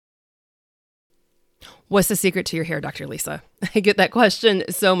What's the secret to your hair, Dr. Lisa? I get that question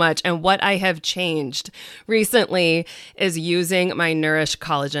so much. And what I have changed recently is using my Nourish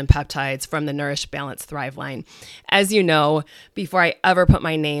Collagen Peptides from the Nourish Balance Thrive line. As you know, before I ever put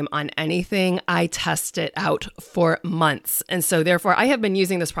my name on anything, I test it out for months. And so therefore, I have been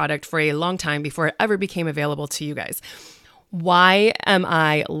using this product for a long time before it ever became available to you guys. Why am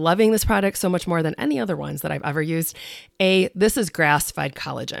I loving this product so much more than any other ones that I've ever used? This is grass-fed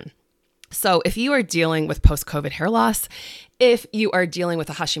collagen. So if you are dealing with post-COVID hair loss, if you are dealing with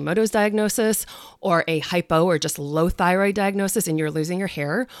a Hashimoto's diagnosis or a hypo or just low thyroid diagnosis and you're losing your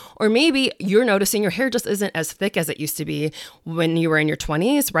hair, or maybe you're noticing your hair just isn't as thick as it used to be when you were in your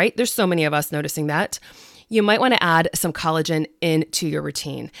 20s, right? There's so many of us noticing that. You might want to add some collagen into your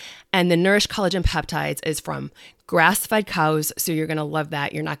routine. And the Nourish Collagen Peptides is from grass-fed cows, so you're going to love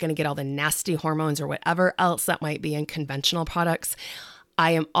that. You're not going to get all the nasty hormones or whatever else that might be in conventional products.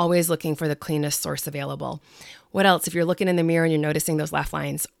 I am always looking for the cleanest source available. What else? If you're looking in the mirror and you're noticing those laugh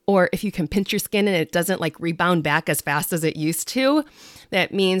lines, or if you can pinch your skin and it doesn't like rebound back as fast as it used to,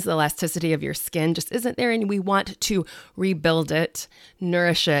 that means the elasticity of your skin just isn't there and we want to rebuild it,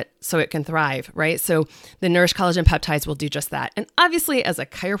 nourish it so it can thrive, right? So the Nourish Collagen Peptides will do just that. And obviously as a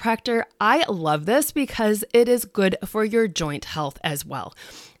chiropractor, I love this because it is good for your joint health as well.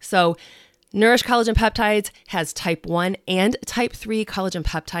 So Nourish Collagen Peptides has type 1 and type 3 collagen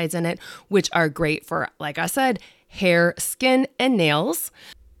peptides in it, which are great for, like I said, hair, skin, and nails.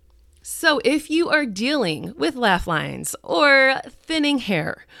 So if you are dealing with laugh lines or thinning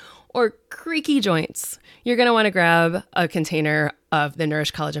hair or creaky joints, you're going to want to grab a container of the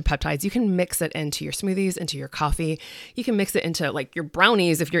Nourish Collagen Peptides. You can mix it into your smoothies, into your coffee. You can mix it into like your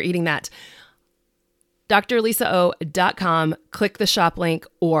brownies if you're eating that. drlisao.com, click the shop link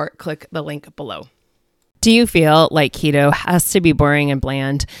or click the link below. Do you feel like keto has to be boring and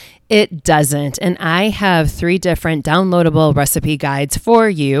bland? It doesn't. And I have 3 different downloadable recipe guides for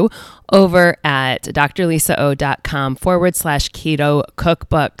you over at drlisao.com/keto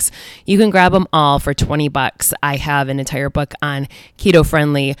cookbooks. You can grab them all for $20. I have an entire book on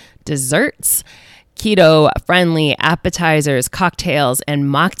keto-friendly desserts, keto-friendly appetizers, cocktails, and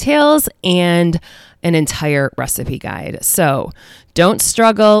mocktails, and an entire recipe guide. So don't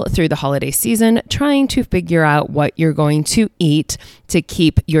struggle through the holiday season trying to figure out what you're going to eat to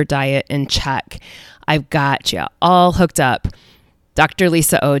keep your diet in check. I've got you all hooked up.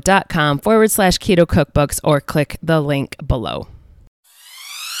 drlisao.com/keto cookbooks or click the link below.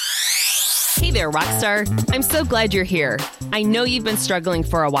 Hey there, Rockstar. I'm so glad you're here. I know you've been struggling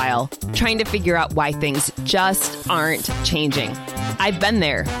for a while, trying to figure out why things just aren't changing. I've been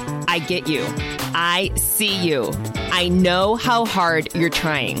there. I get you. I see you. I know how hard you're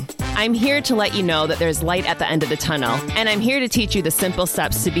trying. I'm here to let you know that there's light at the end of the tunnel, and I'm here to teach you the simple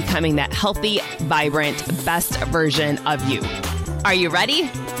steps to becoming that healthy, vibrant, best version of you. Are you ready?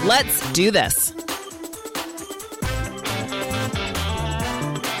 Let's do this.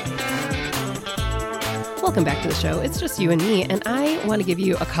 Welcome back to the show. It's just you and me, and I want to give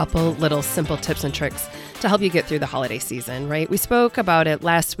you a couple little simple tips and tricks to help you get through the holiday season, right? We spoke about it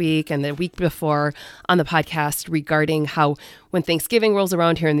last week and the week before on the podcast regarding how when Thanksgiving rolls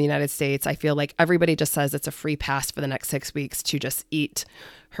around here in the United States, I feel like everybody just says it's a free pass for the next 6 weeks to just eat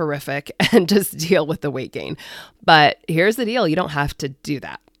horrific and just deal with the weight gain. But here's the deal. You don't have to do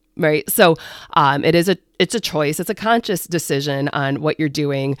that. Right. So it's a choice. It's a conscious decision on what you're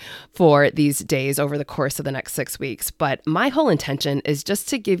doing for these days over the course of the next 6 weeks. But my whole intention is just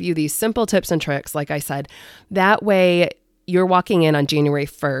to give you these simple tips and tricks. Like I said, that way you're walking in on January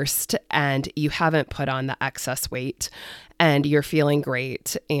 1st and you haven't put on the excess weight and you're feeling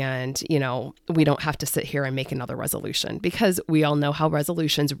great. And, you know, we don't have to sit here and make another resolution because we all know how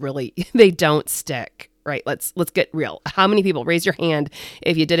resolutions really, they don't stick. Right. Let's get real. How many people, raise your hand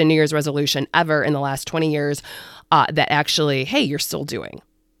if you did a New Year's resolution ever in the last 20 years that actually, hey, you're still doing?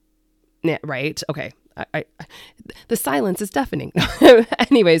 Yeah, right. Okay. The silence is deafening.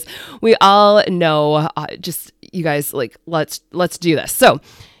 Anyways, we all know, just you guys, like, let's do this. So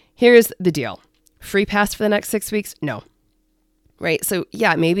here's the deal. Free pass for the next 6 weeks? No. Right. So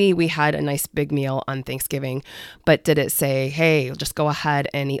yeah, maybe we had a nice big meal on Thanksgiving, but did it say, hey, just go ahead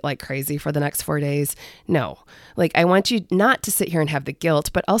and eat like crazy for the next 4 days? No. Like, I want you not to sit here and have the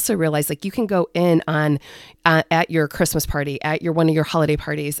guilt, but also realize like you can go in on at your Christmas party, at one of your holiday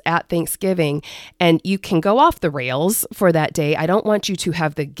parties, at Thanksgiving, and you can go off the rails for that day. I don't want you to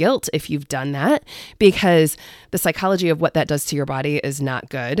have the guilt if you've done that, because the psychology of what that does to your body is not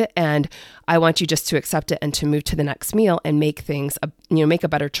good. And I want you just to accept it and to move to the next meal and make things make a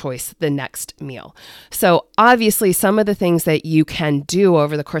better choice the next meal. So obviously some of the things that you can do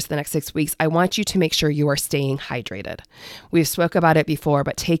over the course of the next 6 weeks, I want you to make sure you are staying hydrated. We've spoke about it before,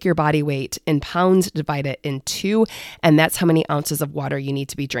 but take your body weight in pounds, divide it in 2, and that's how many ounces of water you need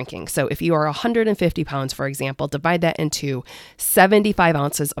to be drinking. So if you are 150 pounds, for example, divide that into 75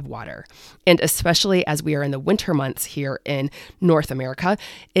 ounces of water. And especially as we are in the winter months here in North America,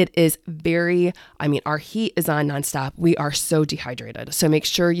 it is our heat is on nonstop. We are so dehydrated. So make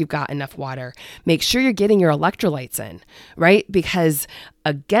sure you've got enough water. Make sure you're getting your electrolytes in, right? Because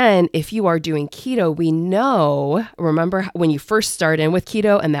again, if you are doing keto, we know, remember when you first start in with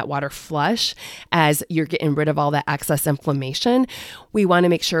keto and that water flush, as you're getting rid of all that excess inflammation, we want to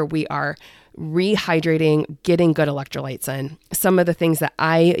make sure we are rehydrating, getting good electrolytes in. Some of the things that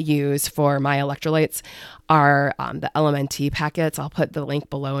I use for my electrolytes are the LMNT packets. I'll put the link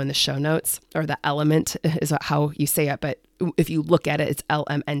below in the show notes, or the Element is how you say it, but if you look at it, it's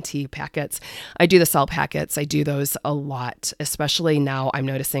LMNT packets. I do the salt packets. I do those a lot, especially now I'm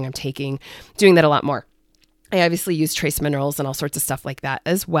noticing I'm doing that a lot more. I obviously use trace minerals and all sorts of stuff like that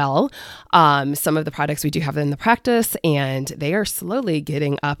as well. Some of the products we do have in the practice, and they are slowly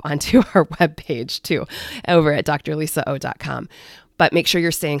getting up onto our webpage too, over at drlisao.com. But make sure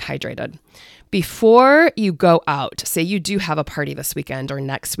you're staying hydrated. Before you go out, say you do have a party this weekend or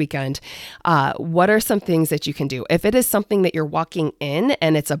next weekend, what are some things that you can do? If it is something that you're walking in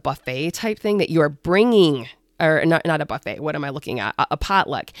and it's a buffet type thing that you are bringing, or not a buffet, what am I looking at? A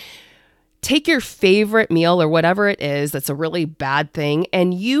potluck. Take your favorite meal or whatever it is that's a really bad thing,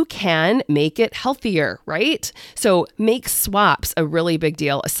 and you can make it healthier, right? So make swaps a really big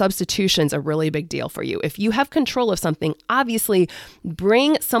deal. Substitution's a really big deal for you. If you have control of something, obviously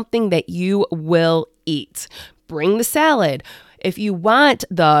bring something that you will eat. Bring the salad. If you want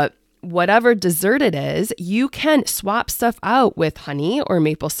the whatever dessert it is, you can swap stuff out with honey or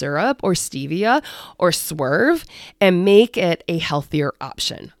maple syrup or stevia or Swerve and make it a healthier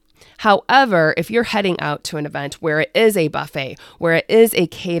option. However, if you're heading out to an event where it is a buffet, where it is a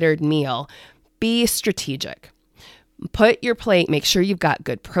catered meal, be strategic. Put your plate, make sure you've got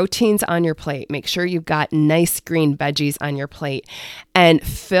good proteins on your plate, make sure you've got nice green veggies on your plate, and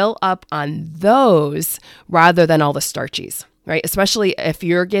fill up on those rather than all the starchies, right? Especially if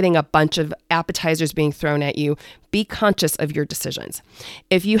you're getting a bunch of appetizers being thrown at you, be conscious of your decisions.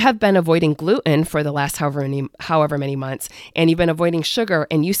 If you have been avoiding gluten for the last however many months, and you've been avoiding sugar,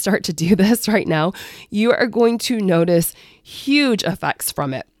 and you start to do this right now, you are going to notice huge effects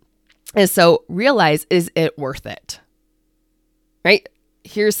from it. And so realize, is it worth it? Right?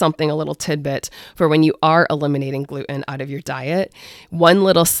 Here's something, a little tidbit for when you are eliminating gluten out of your diet. One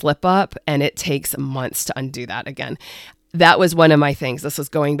little slip up and it takes months to undo that again. That was one of my things. This was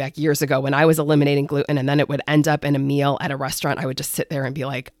going back years ago when I was eliminating gluten, and then it would end up in a meal at a restaurant. I would just sit there and be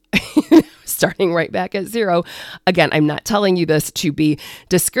like, starting right back at zero. Again, I'm not telling you this to be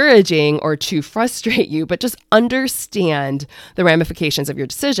discouraging or to frustrate you, but just understand the ramifications of your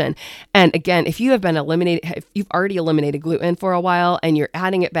decision. And again, if you've already eliminated gluten for a while and you're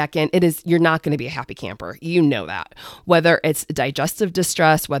adding it back in, you're not going to be a happy camper. You know that. Whether it's digestive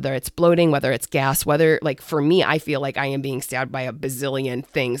distress, whether it's bloating, whether it's gas, like for me, I feel like I am being stabbed by a bazillion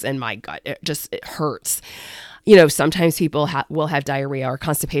things in my gut. It hurts. Sometimes people will have diarrhea or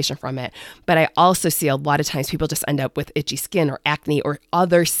constipation from it, but I also see a lot of times people just end up with itchy skin or acne or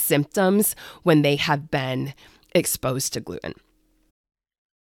other symptoms when they have been exposed to gluten.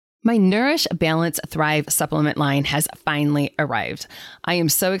 My Nourish, Balance, Thrive supplement line has finally arrived. I am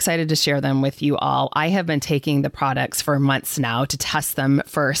so excited to share them with you all. I have been taking the products for months now to test them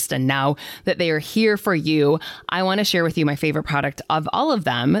first, and now that they are here for you, I want to share with you my favorite product of all of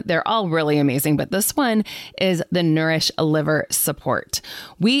them. They're all really amazing, but this one is the Nourish Liver Support.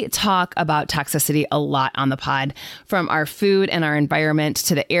 We talk about toxicity a lot on the pod, from our food and our environment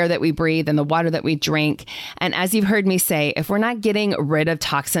to the air that we breathe and the water that we drink. And as you've heard me say, if we're not getting rid of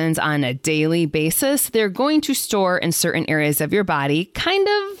toxins on a daily basis, they're going to store in certain areas of your body. Kind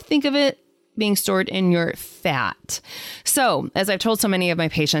of think of it being stored in your fat. So, as I've told so many of my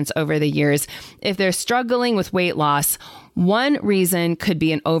patients over the years, if they're struggling with weight loss, one reason could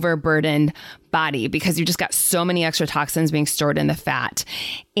be an overburdened body, because you just got so many extra toxins being stored in the fat,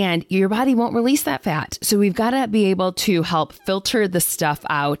 and your body won't release that fat. So we've got to be able to help filter the stuff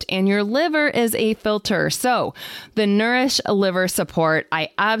out, and your liver is a filter. So the Nourish Liver Support, I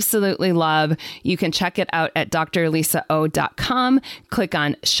absolutely love. You can check it out at drlisao.com, click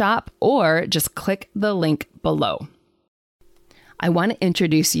on shop, or just click the link below. I want to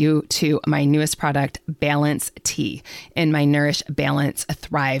introduce you to my newest product, Balance Tea, in my Nourish, Balance,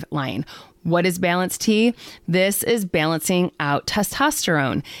 Thrive line. What is Balance T? This is balancing out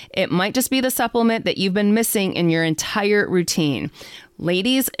testosterone. It might just be the supplement that you've been missing in your entire routine.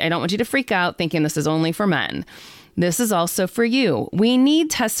 Ladies, I don't want you to freak out thinking this is only for men. This is also for you. We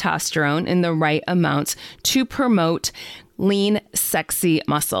need testosterone in the right amounts to promote lean, sexy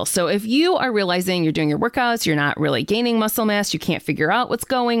muscle. So if you are realizing you're doing your workouts, you're not really gaining muscle mass, you can't figure out what's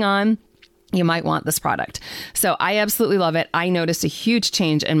going on, you might want this product. So I absolutely love it. I noticed a huge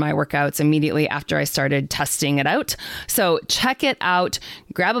change in my workouts immediately after I started testing it out. So check it out.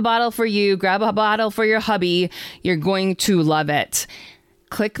 Grab a bottle for you, grab a bottle for your hubby. You're going to love it.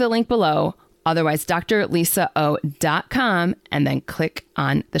 Click the link below, otherwise drlisao.com, and then click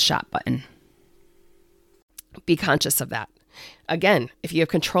on the shop button. Be conscious of that. Again, if you have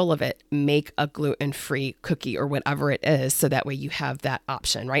control of it, make a gluten-free cookie or whatever it is, so that way you have that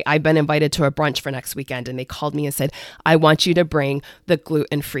option, right? I've been invited to a brunch for next weekend, and they called me and said, I want you to bring the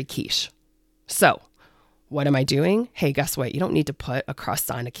gluten-free quiche. So what am I doing? Hey, guess what? You don't need to put a crust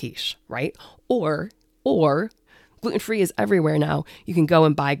on a quiche, right? Or gluten-free is everywhere now. You can go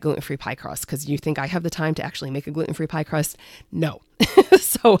and buy gluten-free pie crust because you think I have the time to actually make a gluten-free pie crust? No.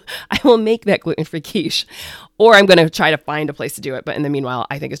 So I will make that gluten-free quiche, or I'm going to try to find a place to do it. But in the meanwhile,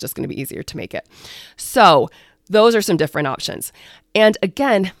 I think it's just going to be easier to make it. So those are some different options. And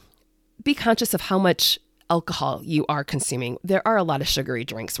again, be conscious of how much alcohol you are consuming. There are a lot of sugary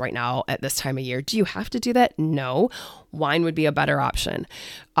drinks right now at this time of year. Do you have to do that? No. Wine would be a better option.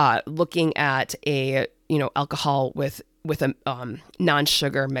 Looking at alcohol with a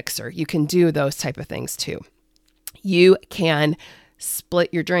non-sugar mixer, you can do those type of things too. You can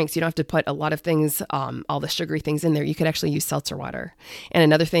split your drinks. You don't have to put a lot of things, all the sugary things in there. You could actually use seltzer water. And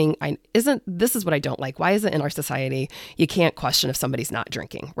another thing this is what I don't like. Why is it in our society you can't question if somebody's not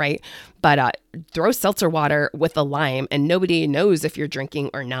drinking, right? But throw seltzer water with a lime and nobody knows if you're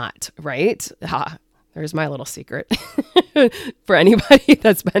drinking or not, right? There's my little secret. For anybody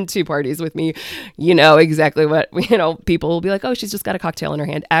that's been to parties with me, you know exactly what, people will be like, oh, she's just got a cocktail in her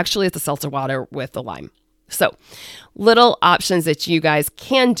hand. Actually, it's a seltzer water with the lime. So little options that you guys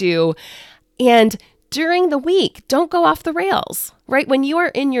can do. And during the week, don't go off the rails, right? When you are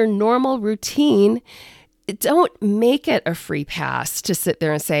in your normal routine, don't make it a free pass to sit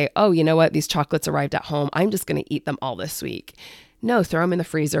there and say, oh, you know what? These chocolates arrived at home. I'm just going to eat them all this week. No, throw them in the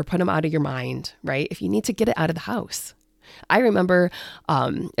freezer, put them out of your mind, right? If you need to get it out of the house. I remember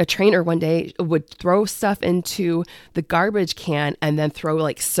a trainer one day would throw stuff into the garbage can and then throw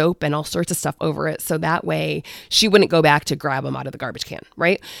like soap and all sorts of stuff over it. So that way she wouldn't go back to grab them out of the garbage can,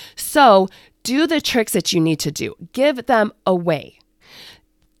 right? So do the tricks that you need to do. Give them away.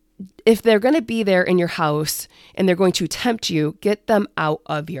 If they're going to be there in your house and they're going to tempt you, get them out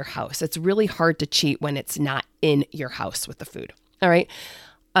of your house. It's really hard to cheat when it's not in your house with the food. All right.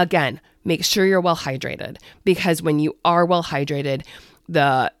 Again, make sure you're well hydrated, because when you are well hydrated,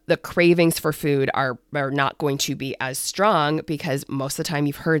 the cravings for food are not going to be as strong, because most of the time,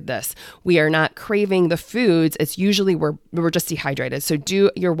 you've heard this, we are not craving the foods. It's usually we're just dehydrated. So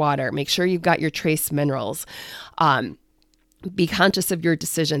do your water. Make sure you've got your trace minerals. Be conscious of your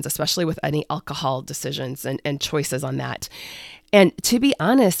decisions, especially with any alcohol decisions and choices on that. And to be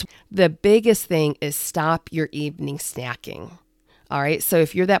honest, the biggest thing is stop your evening snacking. All right. So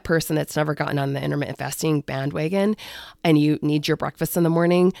if you're that person that's never gotten on the intermittent fasting bandwagon and you need your breakfast in the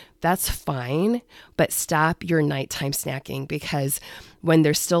morning, that's fine. But stop your nighttime snacking, because when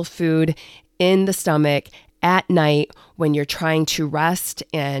there's still food in the stomach at night, when you're trying to rest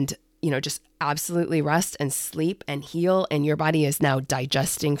and, just absolutely rest and sleep and heal, and your body is now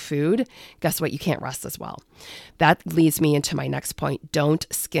digesting food, guess what? You can't rest as well. That leads me into my next point. Don't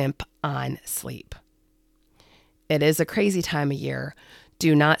skimp on sleep. It is a crazy time of year.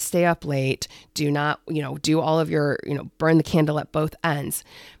 Do not stay up late. Do not, do all of your, burn the candle at both ends.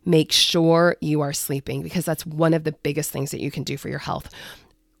 Make sure you are sleeping, because that's one of the biggest things that you can do for your health.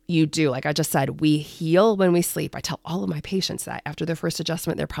 You do, like I just said, we heal when we sleep. I tell all of my patients that after their first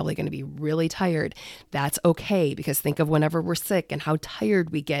adjustment, they're probably going to be really tired. That's okay, because think of whenever we're sick and how tired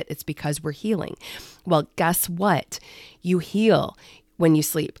we get. It's because we're healing. Well, guess what? You heal when you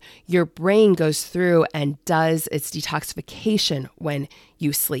sleep. Your brain goes through and does its detoxification when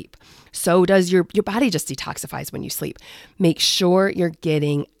you sleep. So does your body just detoxifies when you sleep. Make sure you're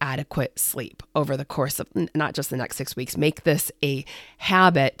getting adequate sleep over the course of not just the next 6 weeks. Make this a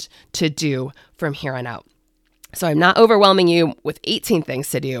habit to do from here on out. So I'm not overwhelming you with 18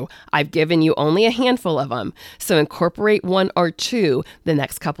 things to do. I've given you only a handful of them. So incorporate 1 or 2 the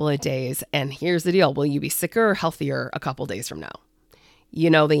next couple of days. And here's the deal. Will you be sicker or healthier a couple days from now? You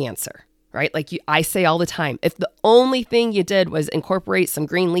know the answer. right? Like I say all the time, if the only thing you did was incorporate some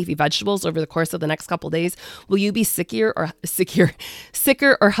green leafy vegetables over the course of the next couple of days, will you be sicker or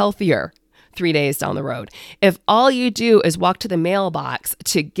healthier 3 days down the road? If all you do is walk to the mailbox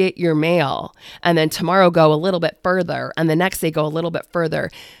to get your mail and then tomorrow go a little bit further and the next day go a little bit further,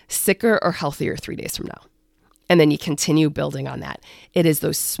 sicker or healthier 3 days from now. And then you continue building on that. It is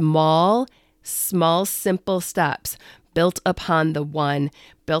those small, simple steps built upon the one,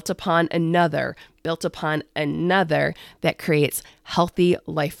 built upon another that creates healthy,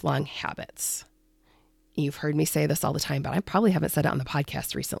 lifelong habits. You've heard me say this all the time, but I probably haven't said it on the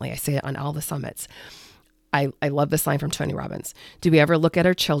podcast recently. I say it on all the summits. I love this line from Tony Robbins. Do we ever look at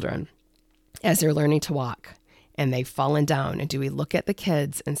our children as they're learning to walk and they've fallen down? And do we look at the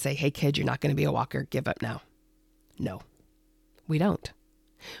kids and say, hey, kid, you're not going to be a walker. Give up now. No, we don't.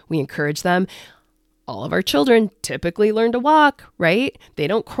 We encourage them. All of our children typically learn to walk, right? They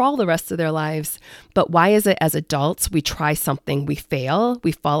don't crawl the rest of their lives. But why is it as adults, we try something, we fail,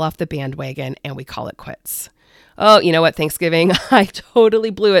 we fall off the bandwagon, and we call it quits? Oh, you know what? Thanksgiving, I totally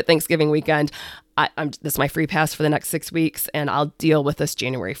blew it Thanksgiving weekend. This is my free pass for the next 6 weeks, and I'll deal with this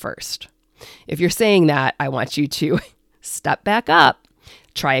January 1st. If you're saying that, I want you to step back up,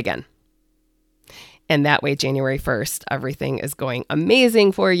 try again. And that way, January 1st, everything is going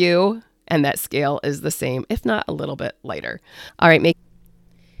amazing for you. And that scale is the same, if not a little bit lighter. All right.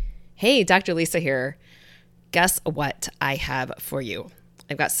 Hey, Dr. Lisa here. Guess what I have for you?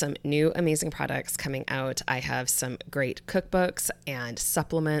 I've got some new amazing products coming out. I have some great cookbooks and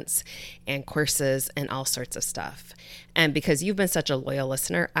supplements and courses and all sorts of stuff. And because you've been such a loyal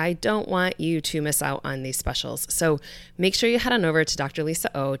listener, I don't want you to miss out on these specials. So make sure you head on over to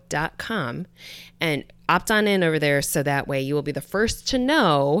drlisao.com and opt on in over there so that way you will be the first to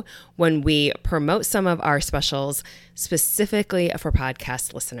know when we promote some of our specials specifically for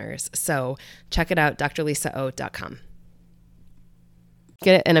podcast listeners. So check it out, drlisao.com.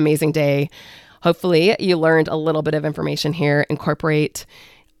 Get an amazing day. Hopefully you learned a little bit of information here. Incorporate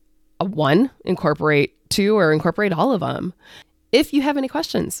incorporate 2, or incorporate all of them. If you have any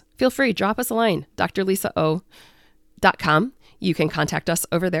questions, feel free, drop us a line, drlisao.com. You can contact us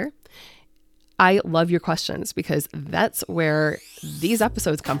over there. I love your questions because that's where these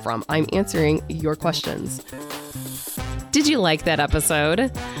episodes come from. I'm answering your questions. Did you like that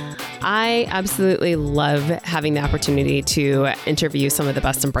episode? I absolutely love having the opportunity to interview some of the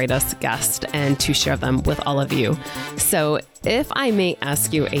best and brightest guests and to share them with all of you. So if I may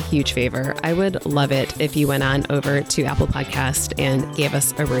ask you a huge favor, I would love it if you went on over to Apple Podcast and gave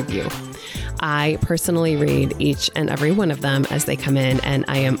us a review. I personally read each and every one of them as they come in, and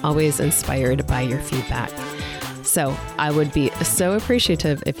I am always inspired by your feedback. So I would be so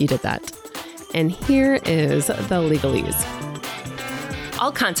appreciative if you did that. And here is the legalese.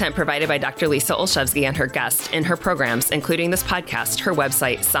 All content provided by Dr. Lisa Olszewski and her guests in her programs, including this podcast, her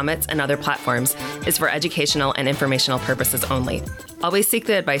website, summits, and other platforms, is for educational and informational purposes only. Always seek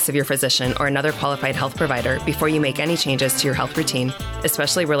the advice of your physician or another qualified health provider before you make any changes to your health routine,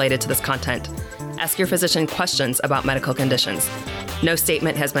 especially related to this content. Ask your physician questions about medical conditions. No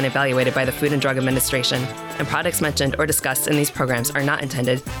statement has been evaluated by the Food and Drug Administration, and products mentioned or discussed in these programs are not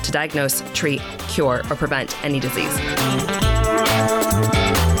intended to diagnose, treat, cure, or prevent any disease.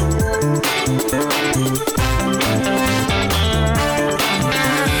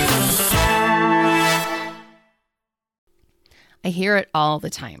 I hear it all the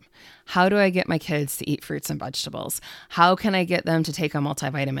time. How do I get my kids to eat fruits and vegetables? How can I get them to take a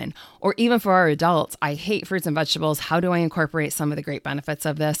multivitamin? Or even for our adults, I hate fruits and vegetables. How do I incorporate some of the great benefits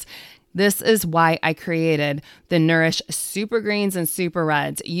of this? This is why I created the Nourish Super Greens and Super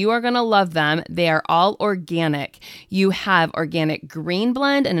Reds. You are going to love them. They are all organic. You have organic green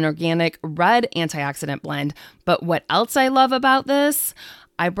blend and an organic red antioxidant blend. But what else I love about this?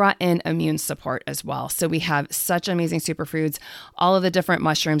 I brought in immune support as well. So we have such amazing superfoods, all of the different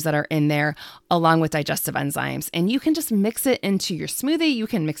mushrooms that are in there, along with digestive enzymes. And you can just mix it into your smoothie. You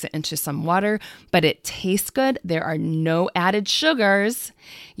can mix it into some water, but it tastes good. There are no added sugars.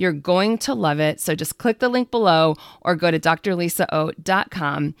 You're going to love it. So just click the link below or go to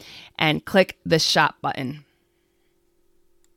drlisao.com and click the shop button.